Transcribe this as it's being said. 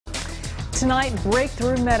Tonight,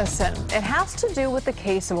 breakthrough medicine. It has to do with the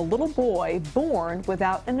case of a little boy born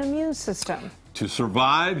without an immune system. To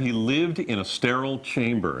survive, he lived in a sterile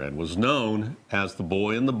chamber and was known as the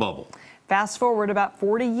boy in the bubble. Fast forward about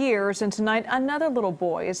 40 years, and tonight another little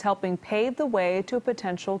boy is helping pave the way to a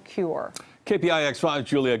potential cure. KPIX 5's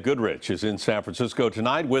Juliet Goodrich is in San Francisco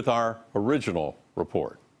tonight with our original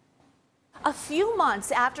report. A few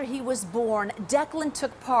months after he was born, Declan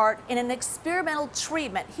took part in an experimental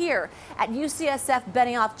treatment here at UCSF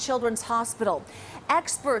Benioff Children's Hospital.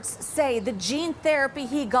 Experts say the gene therapy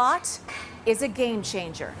he got is a game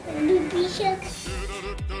changer.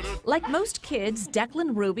 Like most kids,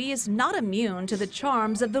 Declan Ruby is not immune to the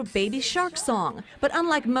charms of the Baby Shark song. But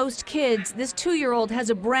unlike most kids, this 2-year-old has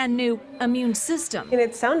a brand new immune system. And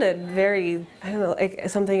it sounded very, I don't know, like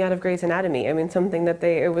something out of Grey's Anatomy. I mean, something that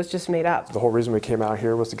it was just made up. The whole reason we came out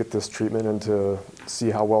here was to get this treatment and to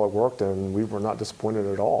see how well it worked, and we were not disappointed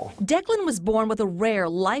at all. Declan was born with a rare,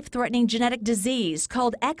 life-threatening genetic disease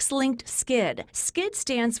called X-linked SCID. SCID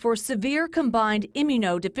stands for Severe Combined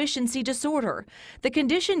Immunodeficiency Disorder. The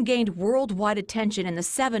condition gained worldwide attention in the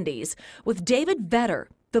 70s with David Vetter,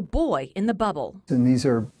 the boy in the bubble. And these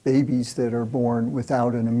are babies that are born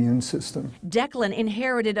without an immune system. Declan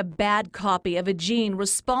inherited a bad copy of a gene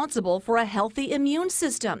responsible for a healthy immune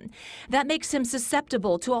system. That makes him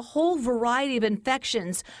susceptible to a whole variety of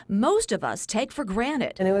infections most of us take for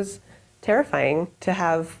granted. And it was terrifying to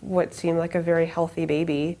have what seemed like a very healthy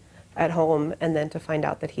baby at home and then to find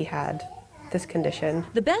out that he had this condition.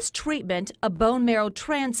 The best treatment, a bone marrow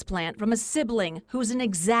transplant from a sibling who's an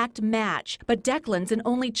exact match, but Declan's an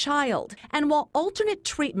only child. And while alternate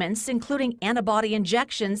treatments, including antibody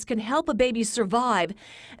injections, can help a baby survive,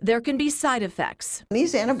 there can be side effects.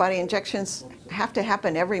 These antibody injections have to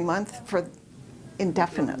happen every month for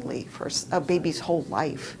indefinitely for a baby's whole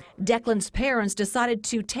life. Declan's parents decided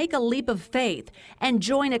to take a leap of faith and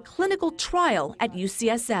join a clinical trial at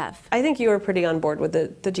UCSF. I think you were pretty on board with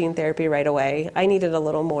the gene therapy right away. I needed a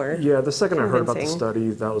little more. Yeah, the second I heard about the convincing. study,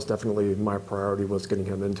 that was definitely my priority, was getting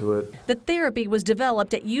him into it. The therapy was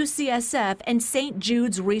developed at UCSF and St.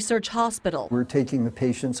 Jude's Research Hospital. We're taking the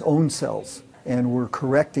patient's own cells and we're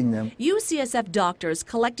correcting them. UCSF doctors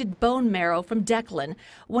collected bone marrow from Declan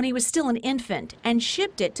when he was still an infant and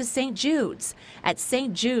shipped it to St. Jude's. At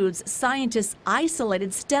St. Jude's, scientists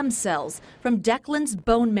isolated stem cells from Declan's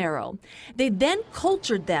bone marrow. They then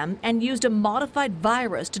cultured them and used a modified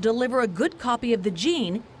virus to deliver a good copy of the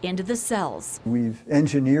gene into the cells. We've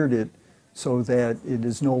engineered it so that it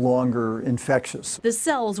is no longer infectious. The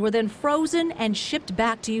cells were then frozen and shipped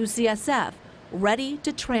back to UCSF, ready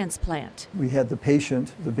to transplant. We had the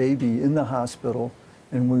patient, the baby, in the hospital,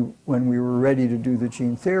 and when we were ready to do the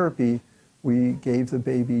gene therapy, we gave the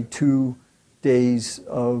baby 2 days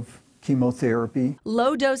of chemotherapy.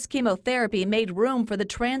 Low-dose chemotherapy made room for the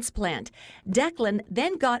transplant. Declan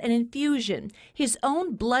then got an infusion, his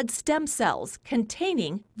own blood stem cells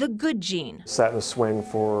containing the good gene. Sat in a swing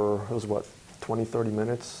for, it was what, 20, 30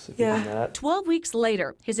 minutes? Yeah. That. 12 weeks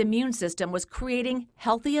later, his immune system was creating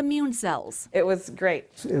healthy immune cells. It was great.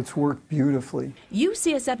 It's worked beautifully.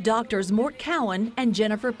 UCSF doctors Mort Cowan and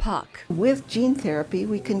Jennifer Puck. With gene therapy,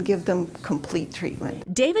 we can give them complete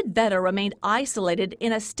treatment. David Vetter remained isolated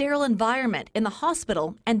in a sterile environment in the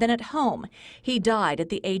hospital and then at home. He died at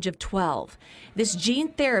the age of 12. This gene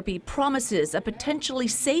therapy promises a potentially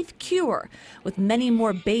safe cure with many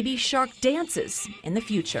more baby shark dances in the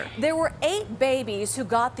future. There were 8 babies who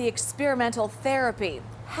got the experimental therapy.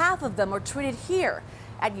 Half of them were treated here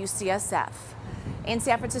at UCSF. In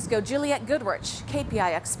San Francisco, Juliet Goodrich,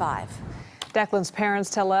 KPIX 5. Declan's parents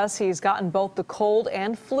tell us he's gotten both the cold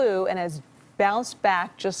and flu and has bounced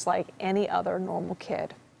back just like any other normal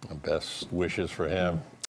kid. Best wishes for him.